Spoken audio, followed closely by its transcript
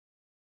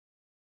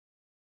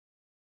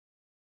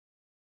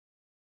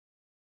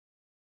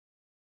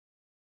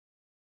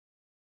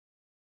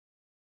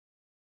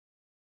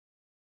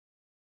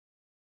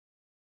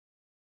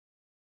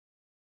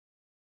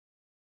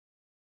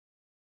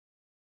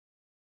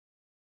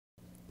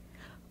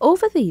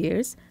Over the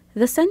years,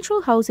 the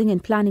Central Housing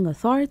and Planning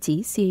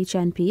Authority,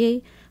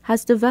 CHNPA,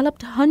 has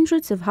developed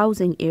hundreds of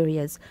housing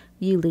areas,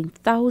 yielding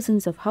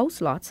thousands of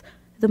house lots,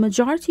 the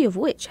majority of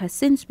which has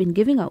since been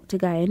given out to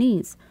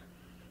Guyanese.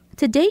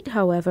 To date,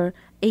 however,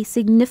 a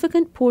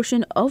significant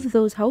portion of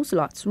those house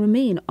lots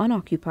remain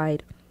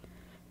unoccupied.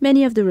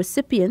 Many of the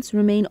recipients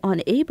remain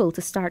unable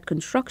to start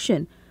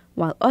construction,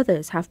 while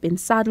others have been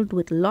saddled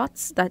with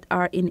lots that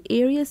are in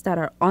areas that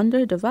are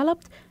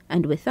underdeveloped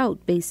and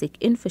without basic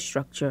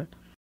infrastructure.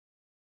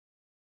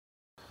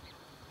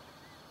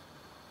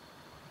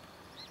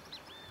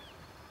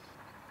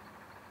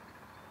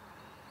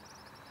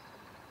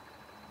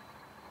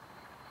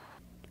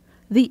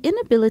 The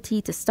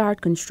inability to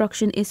start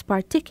construction is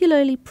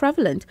particularly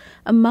prevalent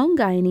among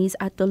Guyanese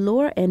at the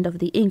lower end of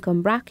the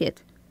income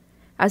bracket.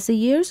 As the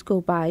years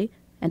go by,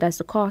 and as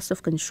the cost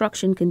of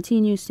construction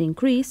continues to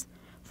increase,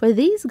 for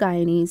these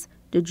Guyanese,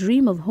 the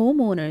dream of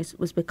homeowners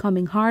was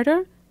becoming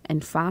harder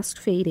and fast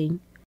fading.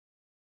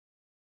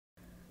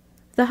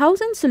 The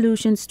Housing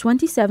Solutions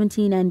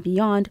 2017 and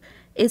Beyond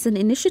is an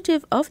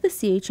initiative of the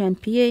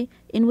CHNPA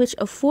in which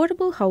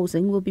affordable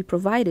housing will be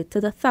provided to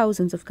the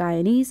thousands of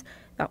Guyanese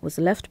that was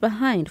left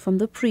behind from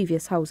the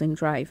previous housing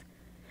drive.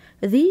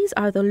 These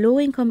are the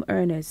low-income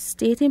earners,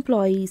 state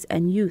employees,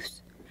 and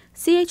youth.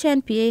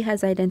 CHNPA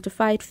has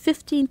identified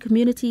 15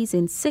 communities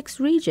in 6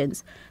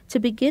 regions to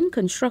begin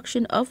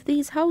construction of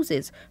these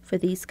houses for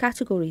these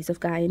categories of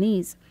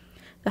Guyanese.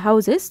 The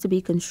houses to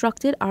be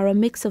constructed are a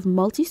mix of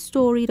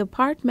multi-storied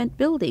apartment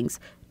buildings,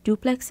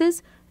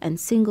 duplexes, and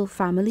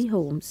single-family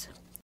homes.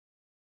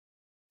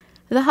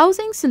 The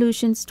Housing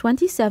Solutions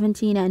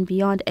 2017 and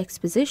Beyond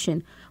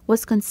exposition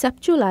was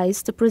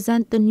conceptualized to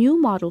present the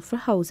new model for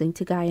housing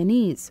to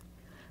Guyanese.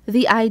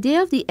 The idea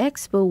of the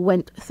expo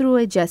went through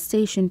a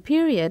gestation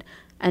period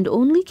and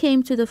only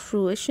came to the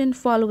fruition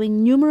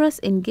following numerous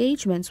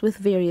engagements with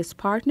various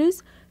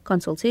partners,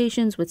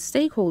 consultations with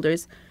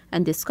stakeholders,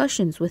 and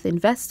discussions with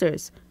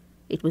investors.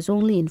 It was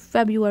only in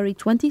February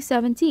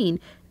 2017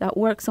 that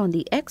works on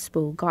the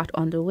expo got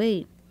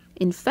underway.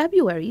 In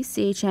February,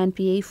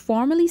 CHNPA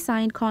formally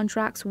signed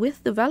contracts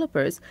with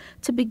developers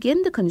to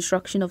begin the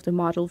construction of the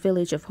model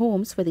village of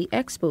homes for the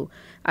expo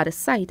at a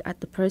site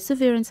at the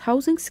Perseverance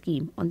Housing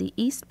Scheme on the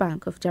east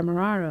bank of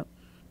Demerara.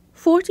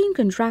 14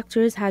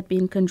 contractors had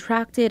been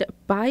contracted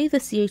by the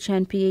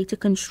CHNPA to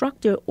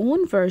construct their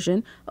own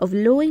version of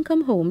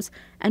low-income homes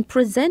and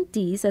present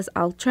these as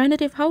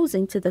alternative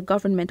housing to the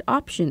government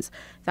options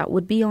that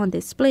would be on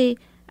display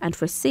and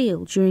for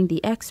sale during the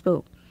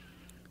expo.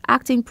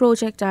 Acting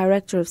Project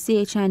Director of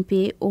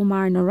CHNPA,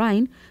 Omar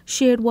Narain,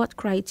 shared what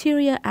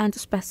criteria and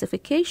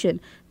specification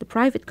the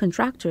private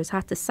contractors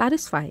had to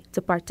satisfy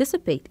to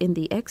participate in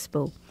the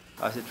expo.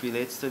 As it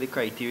relates to the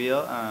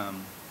criteria,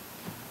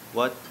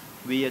 what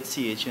we at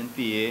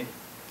CHNPA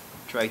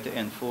try to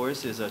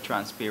enforce is a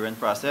transparent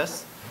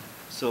process.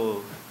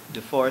 So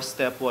the first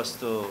step was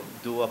to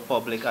do a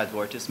public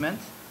advertisement,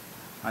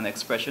 an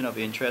expression of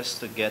interest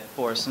to get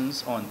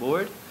persons on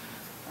board,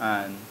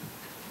 and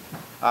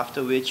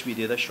after which we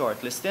did a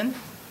shortlisting.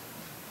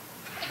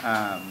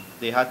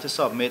 They had to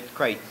submit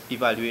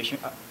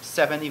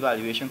 7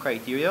 evaluation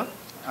criteria.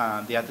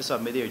 They had to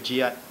submit their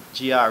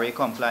GRA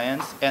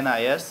compliance,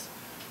 NIS,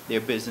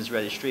 their business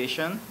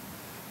registration,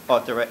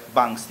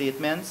 bank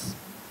statements,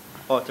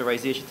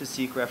 authorization to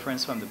seek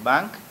reference from the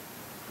bank,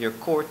 their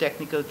core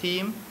technical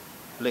team,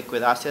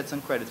 liquid assets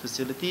and credit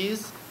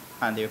facilities,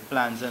 and their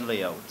plans and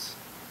layouts.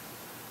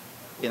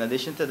 In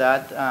addition to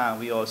that,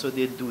 we also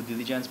did due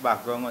diligence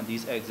background on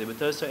these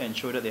exhibitors to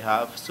ensure that they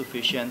have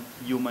sufficient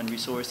human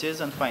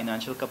resources and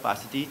financial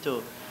capacity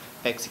to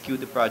execute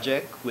the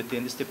project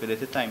within the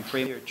stipulated time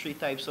frame. There are 3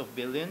 types of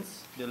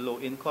buildings. The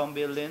low-income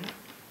building,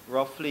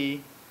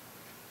 roughly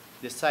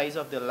the size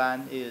of the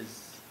land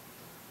is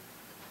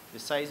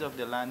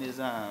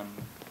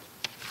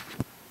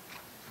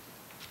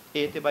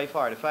 80 by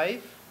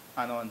 45,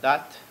 and on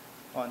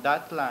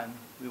that land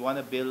we want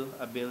to build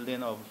a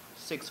building of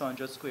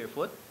 600 square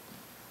foot.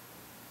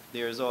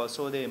 There is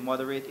also the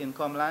moderate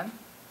income land,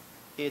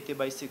 80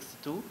 by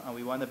 62, and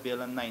we want to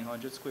build a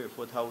 900 square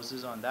foot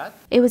houses on that.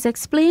 It was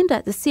explained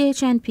that the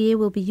CHNPA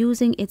will be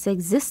using its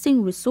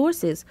existing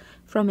resources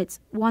from its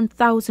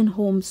 1,000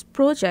 homes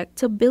project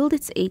to build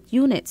its 8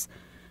 units.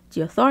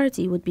 The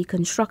authority would be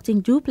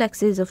constructing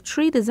duplexes of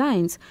 3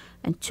 designs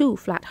and 2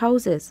 flat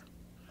houses.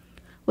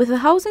 With the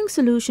Housing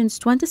Solutions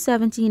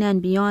 2017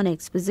 and Beyond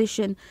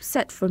exposition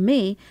set for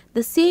May,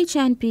 the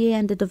CHNPA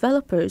and the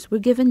developers were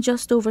given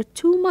just over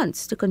 2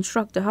 months to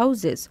construct the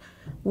houses.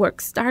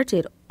 Work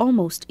started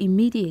almost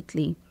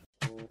immediately.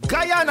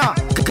 Guyana,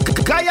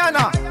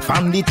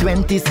 from the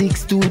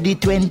 26th to the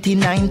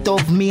 29th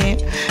of May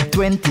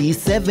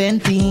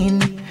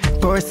 2017.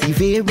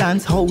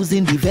 Perseverance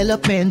Housing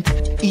Development,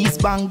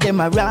 East Bank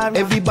Demerara.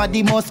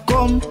 Everybody must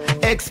come.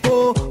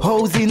 Expo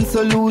Housing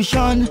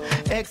Solution.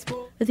 Expo.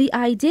 The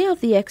idea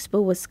of the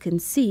expo was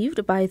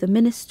conceived by the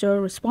minister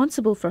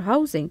responsible for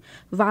housing,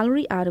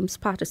 Valerie Adams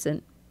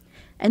Patterson.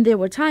 And there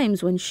were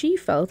times when she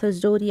felt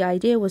as though the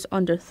idea was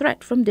under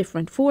threat from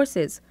different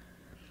forces.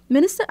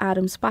 Minister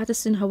Adams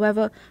Patterson,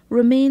 however,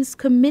 remains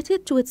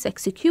committed to its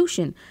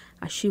execution,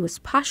 as she was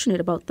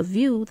passionate about the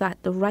view that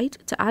the right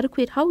to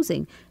adequate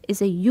housing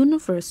is a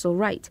universal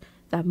right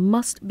that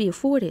must be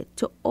afforded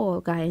to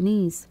all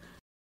Guyanese.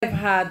 I've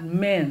had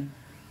men,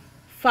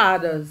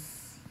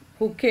 fathers,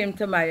 who came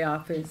to my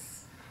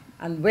office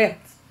and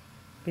wept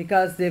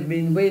because they've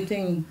been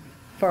waiting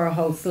for a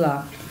house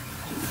lot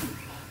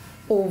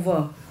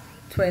over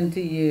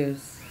 20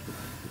 years,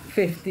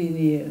 15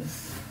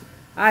 years.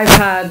 I've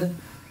had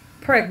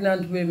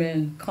pregnant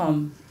women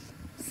come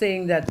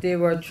saying that they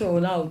were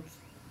thrown out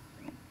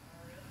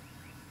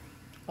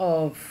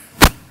of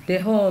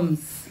their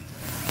homes.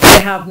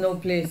 They have no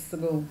place to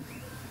go.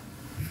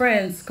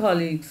 Friends,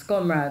 colleagues,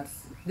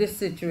 comrades, this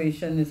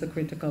situation is a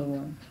critical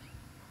one.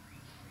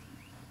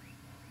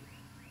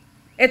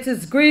 It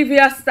is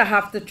grievous to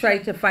have to try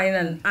to find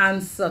an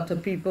answer to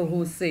people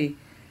who say,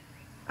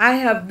 I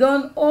have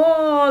done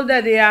all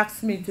that they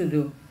asked me to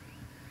do.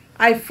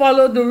 I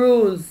followed the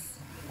rules.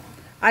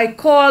 I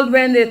called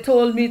when they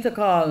told me to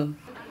call.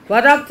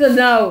 But up to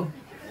now,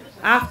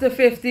 after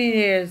 15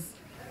 years,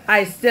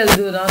 I still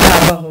do not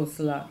have a house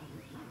lot.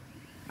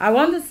 I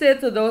want to say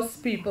to those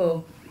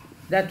people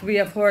that we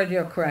have heard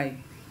your cry.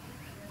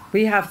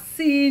 We have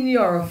seen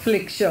your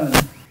affliction,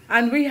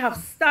 and we have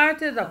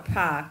started a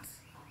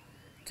path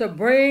to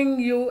bring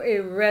you a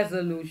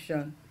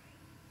resolution.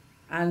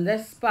 And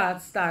this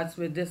path starts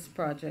with this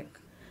project.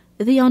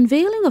 The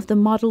unveiling of the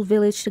Model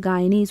Village to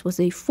Guyanese was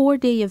a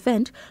 4-day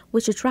event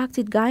which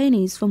attracted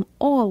Guyanese from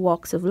all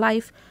walks of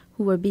life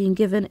who were being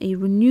given a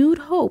renewed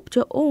hope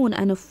to own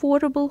an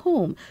affordable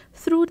home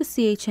through the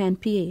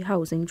CHNPA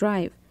Housing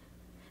Drive.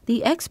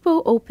 The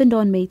expo opened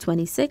on May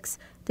 26,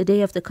 the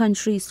day of the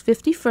country's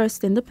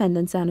 51st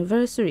independence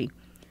anniversary.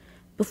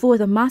 Before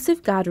the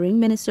massive gathering,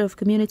 Minister of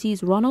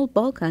Communities Ronald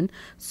Balkan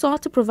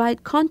sought to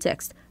provide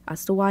context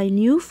as to why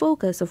new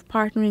focus of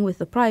partnering with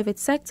the private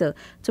sector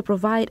to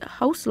provide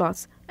house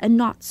lots and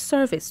not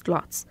serviced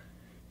lots.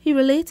 He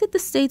related the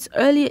state's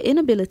earlier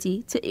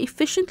inability to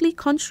efficiently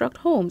construct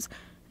homes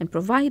and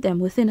provide them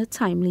within a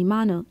timely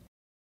manner.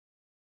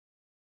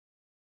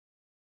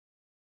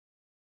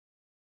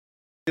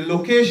 The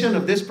location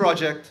of this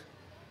project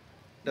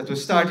that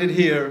was started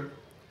here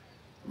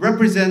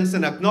represents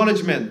an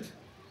acknowledgement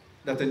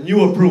that a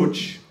new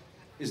approach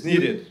is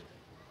needed.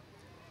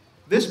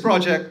 This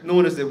project,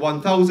 known as the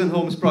 1,000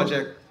 Homes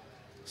Project,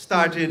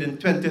 started in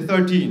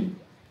 2013.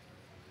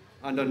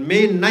 And on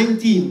May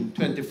 19,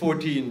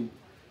 2014,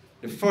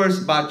 the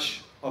first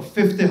batch of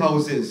 50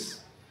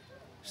 houses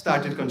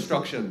started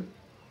construction.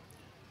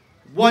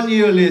 1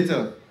 year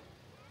later,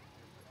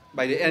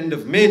 by the end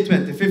of May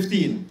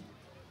 2015,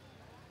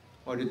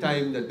 or the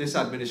time that this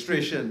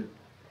administration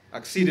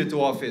acceded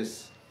to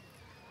office,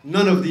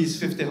 none of these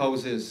 50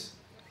 houses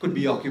could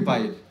be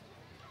occupied.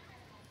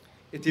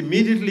 It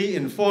immediately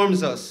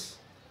informs us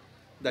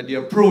that the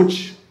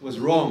approach was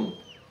wrong,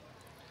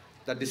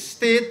 that the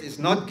state is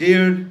not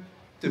geared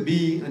to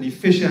be an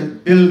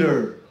efficient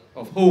builder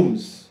of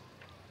homes.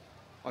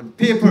 On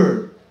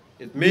paper,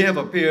 it may have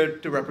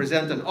appeared to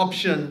represent an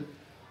option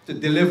to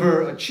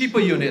deliver a cheaper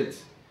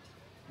unit,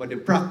 but the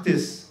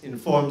practice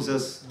informs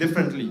us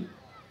differently.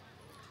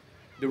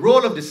 The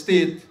role of the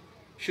state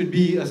should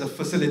be as a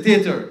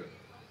facilitator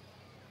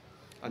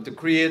and to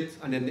create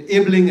an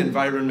enabling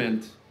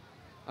environment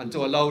and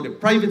to allow the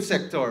private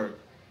sector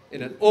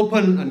in an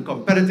open and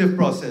competitive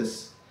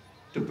process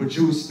to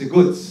produce the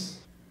goods.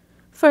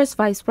 First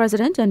Vice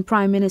President and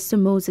Prime Minister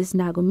Moses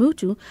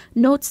Nagomutu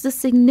notes the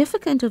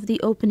significance of the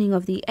opening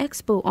of the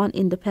expo on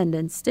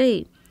Independence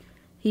Day.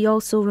 He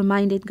also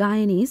reminded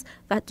Guyanese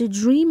that the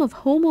dream of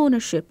home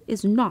ownership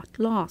is not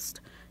lost.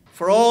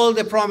 For all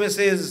the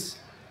promises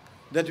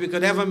that we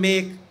could ever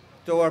make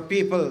to our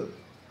people,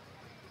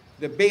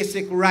 the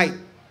basic right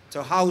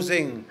to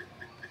housing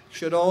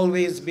should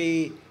always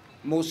be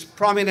most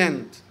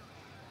prominent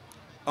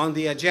on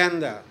the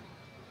agenda.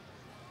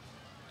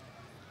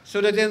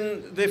 So that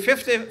in the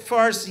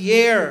 51st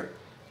year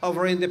of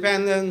our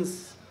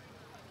independence,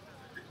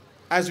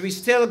 as we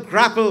still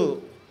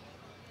grapple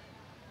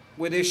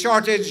with a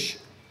shortage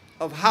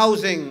of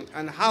housing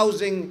and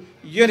housing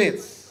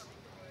units,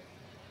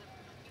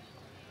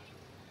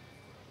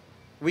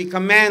 we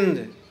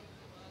commend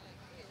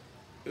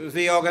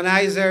the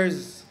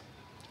organizers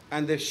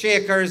and the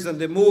shakers and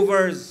the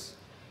movers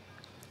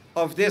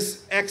of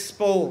this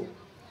expo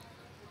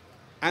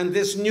and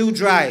this new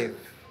drive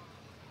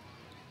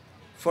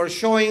for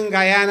showing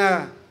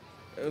Guyana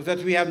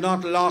that we have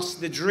not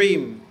lost the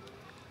dream,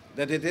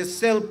 that it is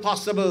still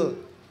possible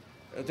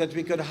that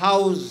we could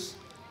house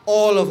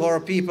all of our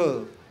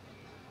people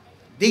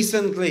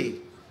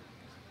decently,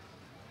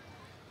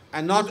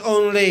 and not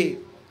only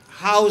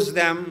house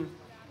them,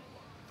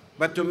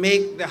 but to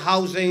make the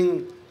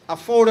housing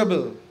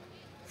affordable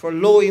for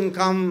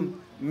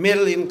low-income,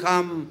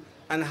 middle-income,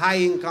 and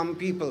high-income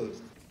people.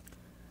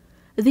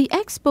 The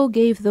expo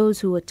gave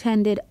those who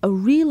attended a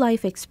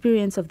real-life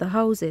experience of the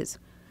houses.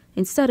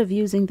 Instead of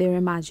using their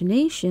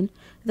imagination,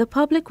 the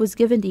public was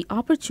given the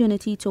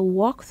opportunity to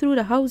walk through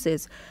the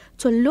houses,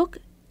 to look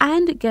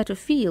and get a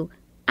feel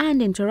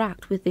and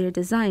interact with their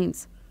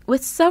designs.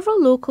 With several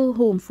local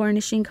home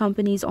furnishing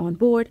companies on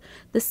board,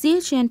 the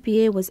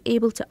CHNPA was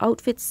able to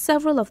outfit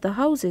several of the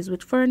houses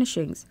with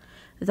furnishings,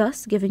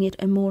 thus giving it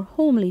a more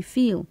homely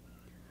feel.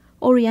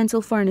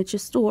 Oriental Furniture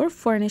Store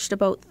furnished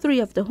about 3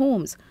 of the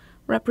homes.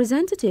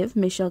 Representative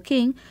Michelle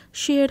King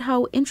shared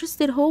how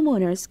interested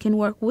homeowners can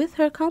work with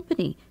her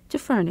company to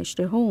furnish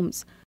their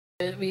homes.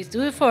 We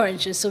do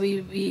furniture, so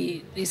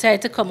we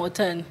decided to come out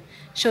and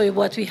show you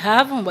what we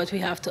have and what we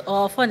have to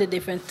offer and the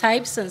different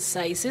types and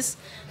sizes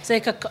so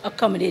it can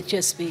accommodate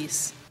your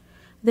space.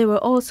 There were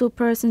also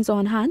persons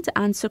on hand to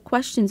answer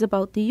questions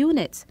about the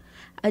units.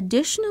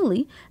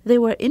 Additionally,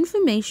 there were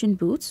information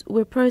booths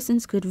where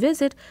persons could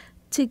visit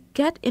to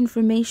get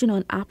information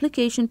on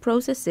application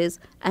processes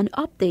and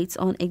updates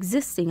on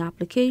existing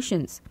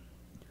applications.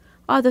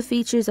 Other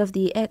features of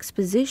the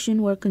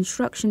exposition were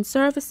construction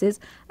services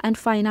and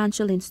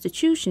financial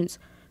institutions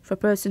for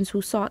persons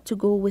who sought to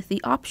go with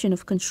the option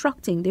of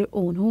constructing their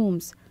own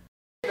homes.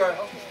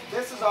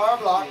 This is our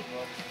block.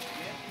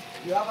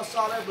 You have a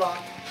solid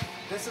block.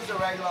 This is a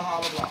regular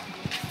hollow block.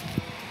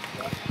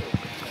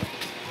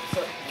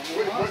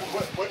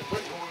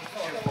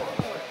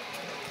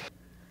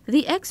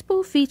 The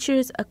expo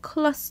features a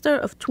cluster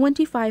of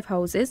 25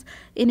 houses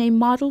in a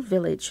model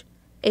village,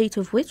 8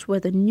 of which were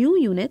the new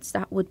units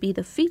that would be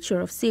the feature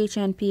of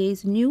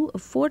CHNPA's new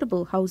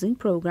affordable housing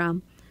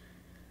program.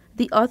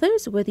 The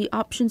others were the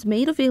options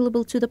made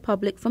available to the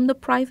public from the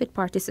private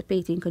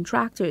participating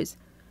contractors.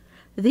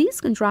 These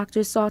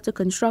contractors sought to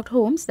construct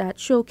homes that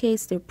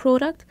showcase their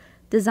product,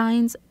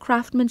 designs,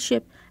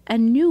 craftsmanship,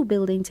 and new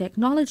building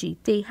technology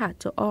they had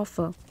to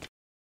offer.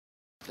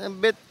 A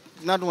bit,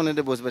 not one of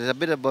the most, but it's a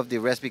bit above the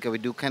rest because we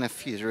do kind of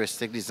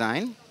futuristic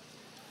design.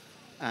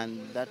 And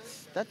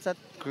that's that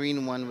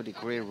green one with the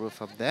gray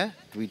roof up there.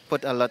 We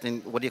put a lot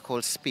in what you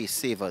call space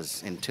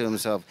savers in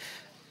terms of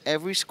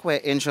every square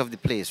inch of the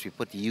place, we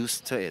put use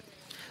to it.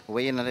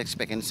 Where you're not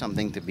expecting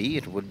something to be,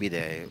 it would be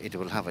there. It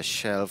will have a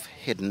shelf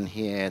hidden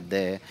here,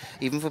 there.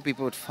 Even for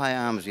people with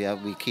firearms,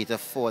 we cater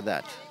for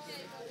that.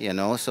 You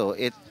know, so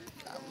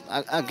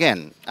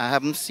again, I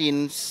haven't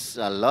seen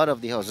a lot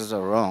of the houses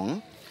are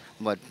wrong,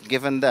 but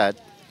given that,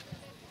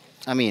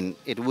 I mean,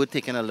 it would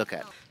taken a look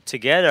at.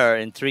 Together,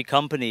 in 3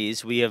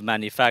 companies, we have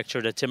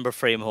manufactured a timber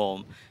frame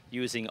home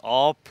using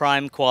all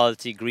prime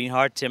quality green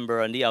heart timber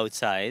on the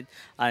outside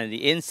and on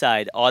the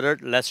inside other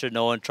lesser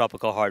known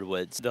tropical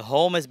hardwoods. The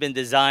home has been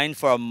designed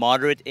for a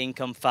moderate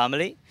income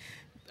family.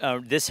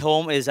 This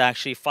home is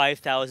actually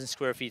 5,000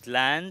 square feet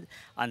land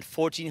and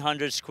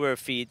 1,400 square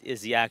feet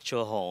is the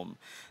actual home.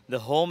 The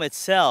home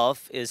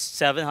itself is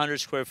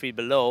 700 square feet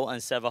below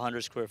and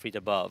 700 square feet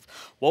above.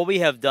 What we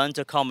have done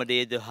to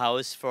accommodate the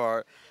house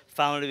for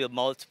family with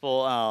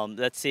multiple,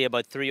 let's say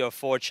about 3 or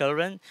 4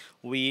 children,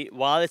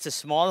 while it's a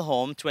small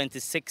home,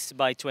 26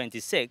 by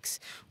 26,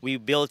 we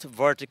built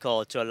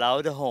vertical to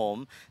allow the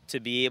home to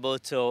be able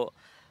to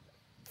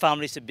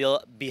families to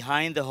build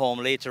behind the home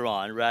later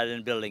on rather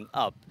than building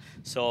up.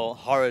 So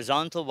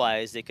horizontal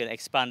wise, they can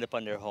expand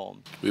upon their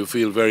home. We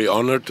feel very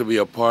honored to be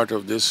a part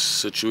of this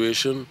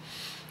situation.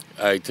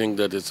 I think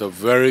that it's a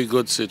very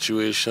good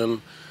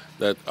situation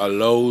that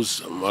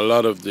allows a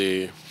lot of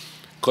the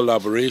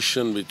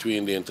collaboration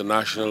between the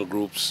international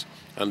groups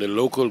and the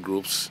local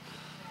groups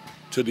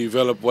to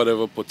develop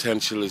whatever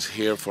potential is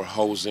here for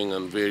housing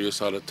and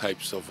various other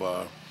types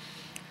of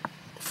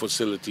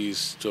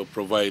facilities to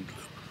provide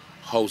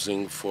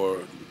housing for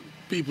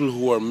people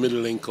who are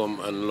middle income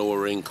and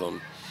lower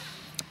income.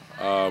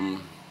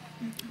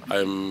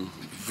 I'm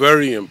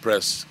very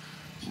impressed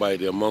by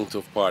the amount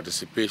of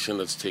participation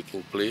that's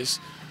taking place,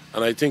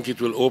 and I think it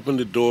will open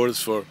the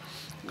doors for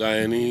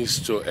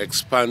Guyanese to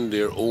expand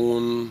their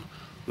own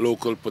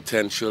local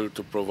potential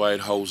to provide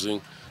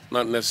housing,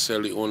 not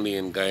necessarily only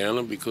in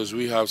Guyana, because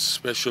we have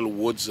special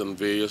woods and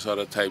various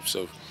other types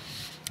of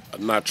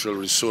natural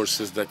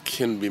resources that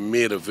can be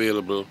made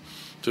available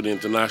to the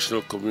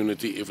international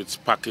community if it's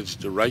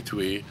packaged the right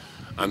way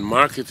and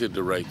marketed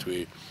the right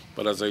way.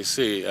 But as I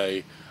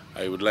say,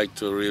 I would like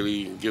to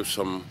really give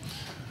some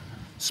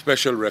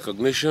special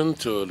recognition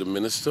to the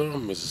minister,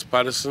 Mrs.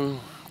 Patterson.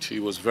 She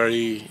was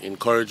very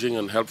encouraging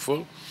and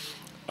helpful,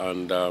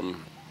 and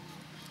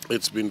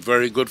it's been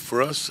very good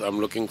for us. I'm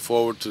looking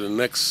forward to the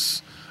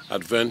next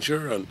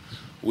adventure, and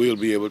we'll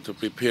be able to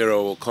prepare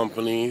our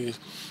company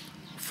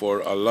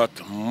for a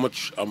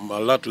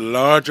lot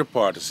larger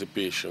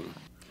participation.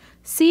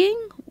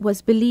 Seeing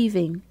was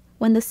believing.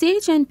 When the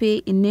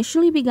CHNP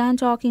initially began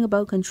talking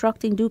about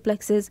constructing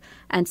duplexes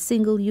and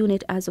single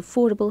unit as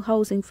affordable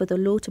housing for the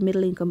low to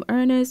middle income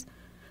earners,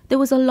 there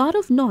was a lot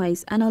of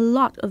noise and a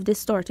lot of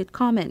distorted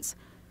comments.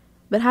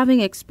 But having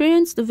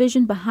experienced the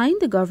vision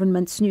behind the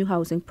government's new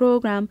housing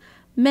program,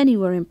 many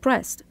were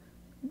impressed.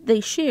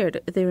 They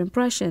shared their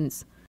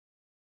impressions.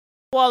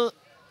 Well,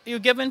 you're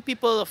giving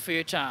people a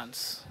fair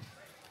chance,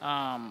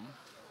 and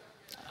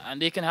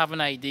they can have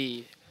an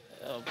idea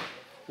of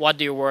what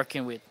they're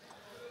working with,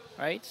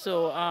 right?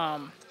 So,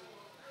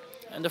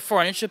 and the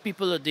furniture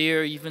people are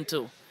there even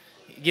too.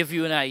 give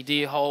you an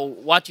idea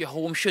what your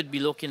home should be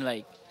looking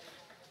like.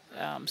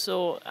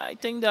 So I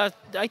think that's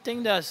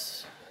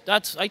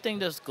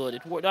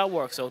good. That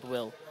works out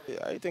well.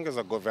 I think it's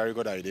a very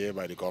good idea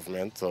by the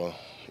government to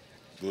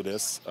do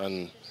this,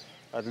 and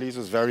at least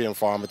it's very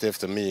informative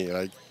to me.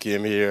 I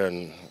came here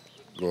and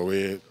go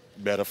away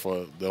better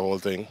for the whole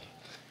thing.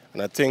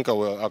 And I think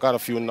I got a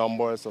few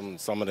numbers from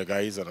some of the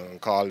guys, and I'll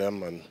call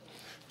them and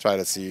try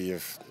to see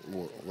if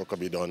what could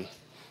be done.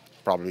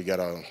 Probably get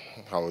a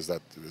house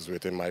that is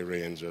within my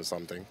range or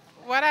something.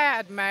 What I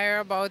admire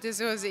about this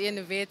was the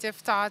innovative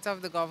thought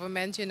of the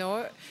government, you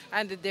know,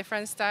 and the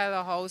different style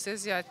of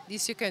houses. At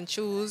least you can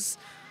choose,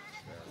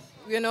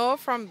 you know,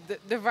 from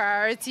the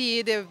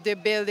variety, the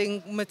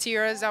building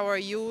materials that were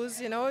used.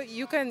 You know,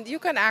 you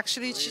can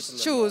actually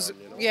choose.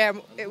 Yeah.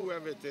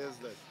 Whoever it is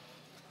that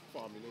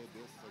formulate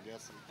this, I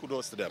guess,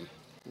 kudos to them.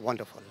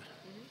 Wonderful,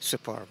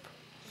 superb,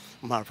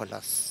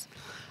 marvelous.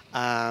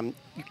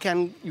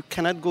 You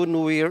cannot go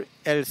nowhere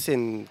else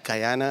in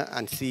Guyana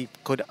and see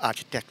good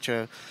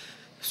architecture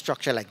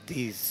structure like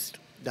these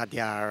that they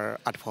are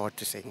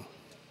advertising.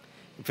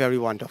 Very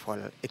wonderful.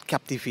 It's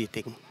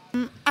captivating.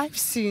 I've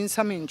seen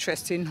some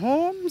interesting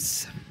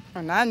homes,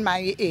 and at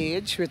my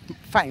age with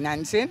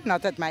financing,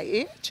 not at my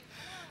age.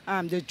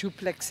 The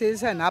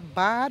duplexes are not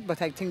bad,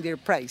 but I think they're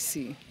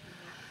pricey.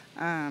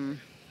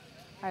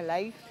 I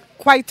like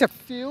quite a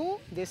few,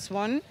 this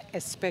one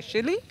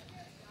especially.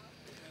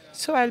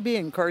 So I'll be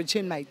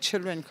encouraging my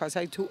children because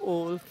I'm too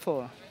old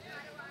for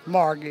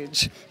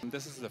mortgage.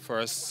 This is the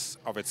first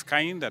of its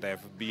kind that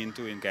I've been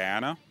to in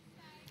Guyana.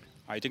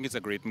 I think it's a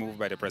great move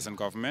by the present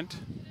government.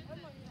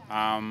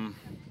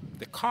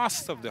 The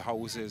cost of the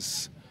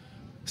houses,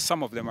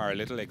 some of them are a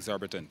little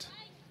exorbitant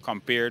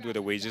compared with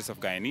the wages of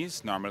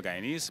Guyanese, normal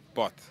Guyanese,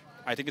 but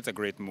I think it's a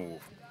great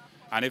move.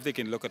 And if they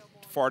can look at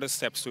further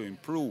steps to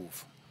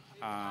improve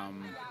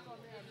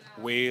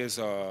ways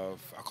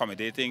of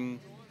accommodating,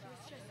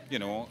 you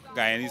know,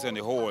 Guyanese on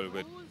the whole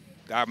with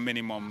that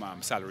minimum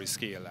salary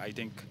scale, I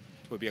think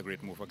it would be a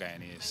great move for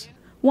Guyanese.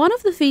 One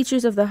of the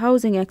features of the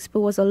Housing Expo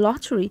was a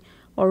lottery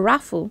or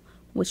raffle,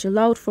 which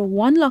allowed for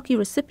one lucky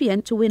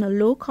recipient to win a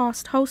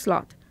low-cost house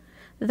lot.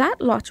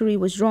 That lottery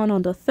was drawn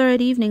on the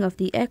third evening of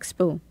the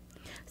expo.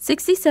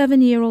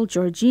 67-year-old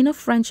Georgina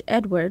French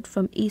Edward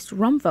from East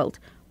Rumveld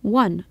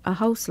won a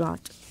house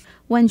lot.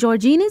 When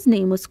Georgina's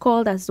name was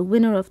called as the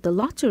winner of the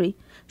lottery,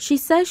 she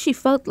says she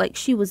felt like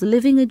she was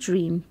living a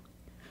dream.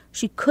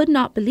 She could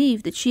not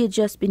believe that she had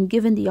just been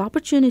given the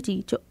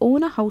opportunity to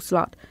own a house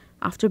lot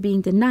after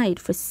being denied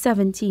for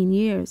 17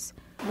 years.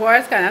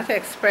 Words cannot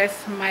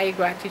express my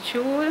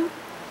gratitude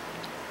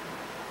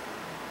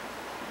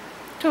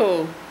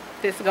to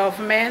this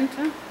government,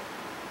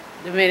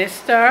 the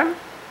Minister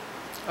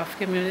of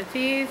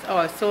Communities,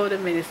 also the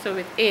Minister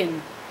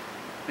within,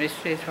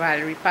 Mr.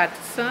 Valerie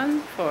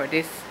Patterson, for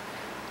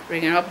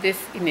bringing up this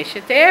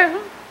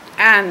initiative.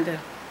 And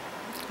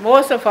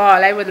most of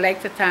all, I would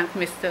like to thank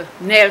Mr.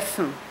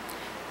 Nelson,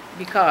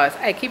 because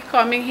I keep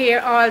coming here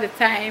all the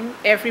time,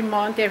 every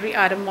month, every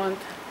other month.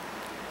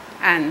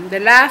 And the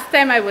last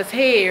time I was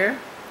here,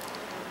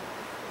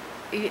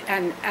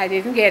 and I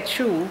didn't get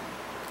through,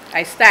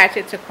 I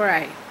started to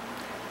cry.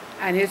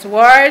 And his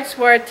words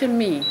were to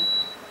me,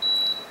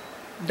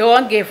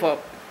 don't give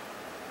up.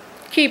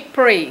 Keep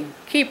praying,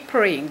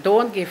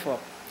 don't give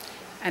up.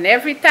 And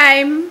every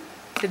time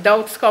the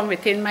doubts come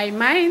within my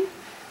mind,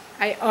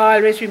 I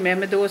always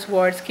remember those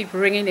words keep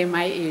ringing in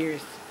my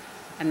ears.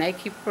 And I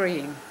keep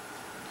praying.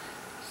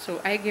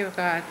 So I give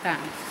God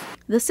thanks.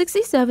 The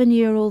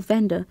 67-year-old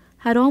vendor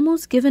had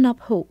almost given up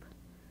hope.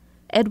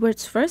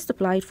 Edwards first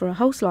applied for a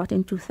house lot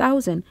in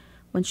 2000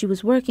 when she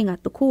was working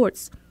at the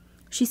courts.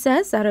 She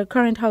says that her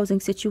current housing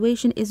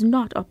situation is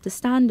not up to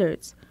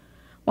standards.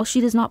 While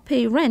she does not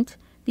pay rent,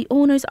 the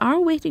owners are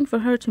waiting for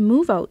her to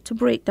move out to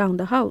break down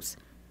the house.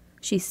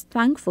 She's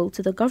thankful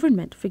to the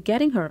government for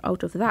getting her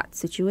out of that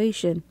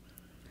situation.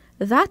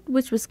 That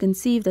which was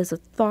conceived as a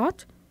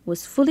thought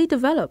was fully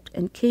developed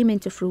and came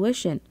into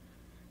fruition.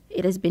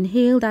 It has been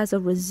hailed as a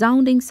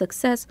resounding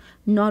success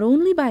not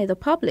only by the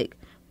public,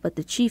 but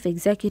the Chief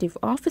Executive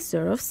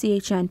Officer of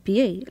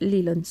CHNPA,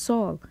 Leland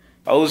Saul.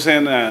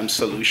 Housing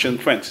Solution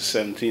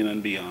 2017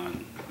 and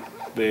beyond,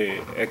 the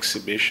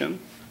exhibition.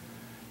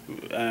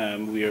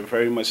 We are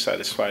very much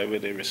satisfied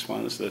with the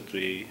response that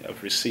we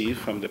have received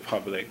from the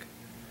public.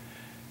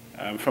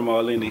 From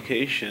all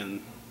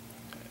indication,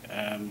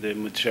 the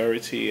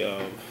majority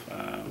of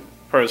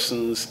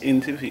persons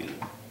interviewed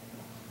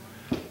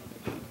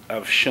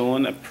have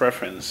shown a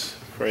preference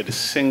for the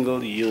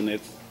single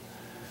unit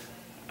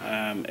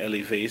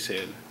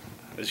elevated.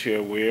 As you're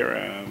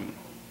aware,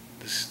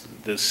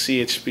 the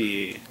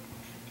CHPA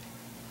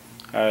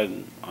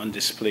had on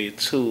display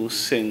 2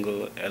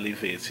 single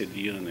elevated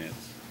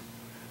units.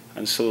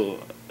 And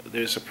so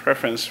there's a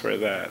preference for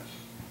that.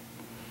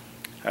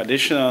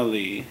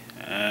 Additionally,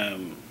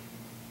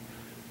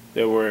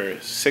 there were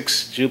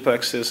 6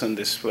 duplexes on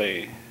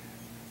display.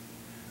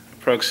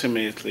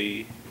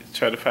 Approximately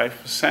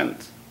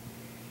 35%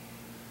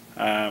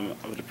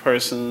 of the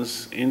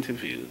persons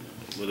interviewed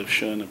would have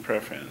shown a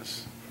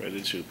preference for the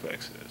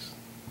duplexes.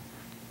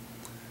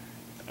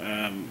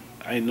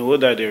 I know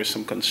that there is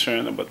some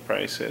concern about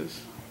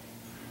prices,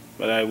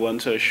 but I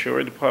want to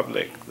assure the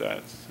public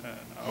that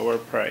our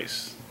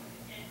price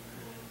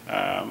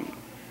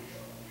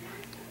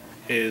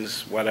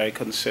is what I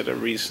consider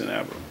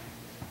reasonable,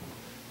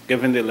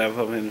 given the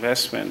level of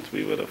investment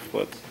we would have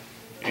put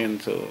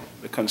into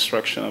the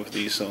construction of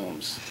these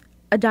homes.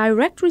 A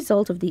direct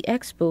result of the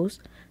expos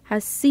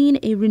has seen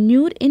a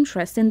renewed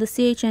interest in the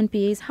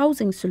CHNPA's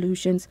housing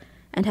solutions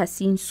and has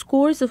seen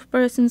scores of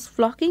persons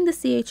flocking the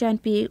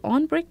CHNPA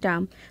on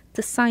Brickdam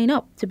to sign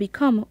up to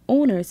become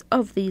owners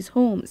of these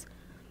homes.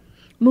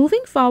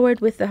 Moving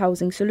forward with the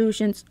Housing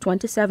Solutions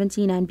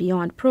 2017 and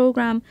Beyond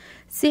program,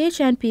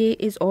 CHNPA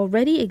is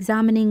already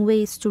examining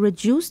ways to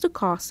reduce the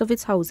cost of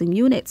its housing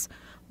units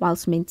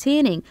whilst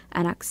maintaining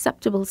an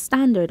acceptable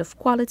standard of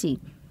quality.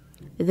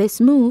 This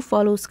move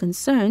follows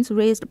concerns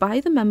raised by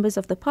the members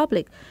of the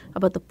public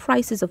about the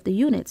prices of the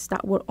units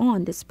that were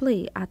on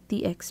display at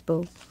the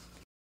expo.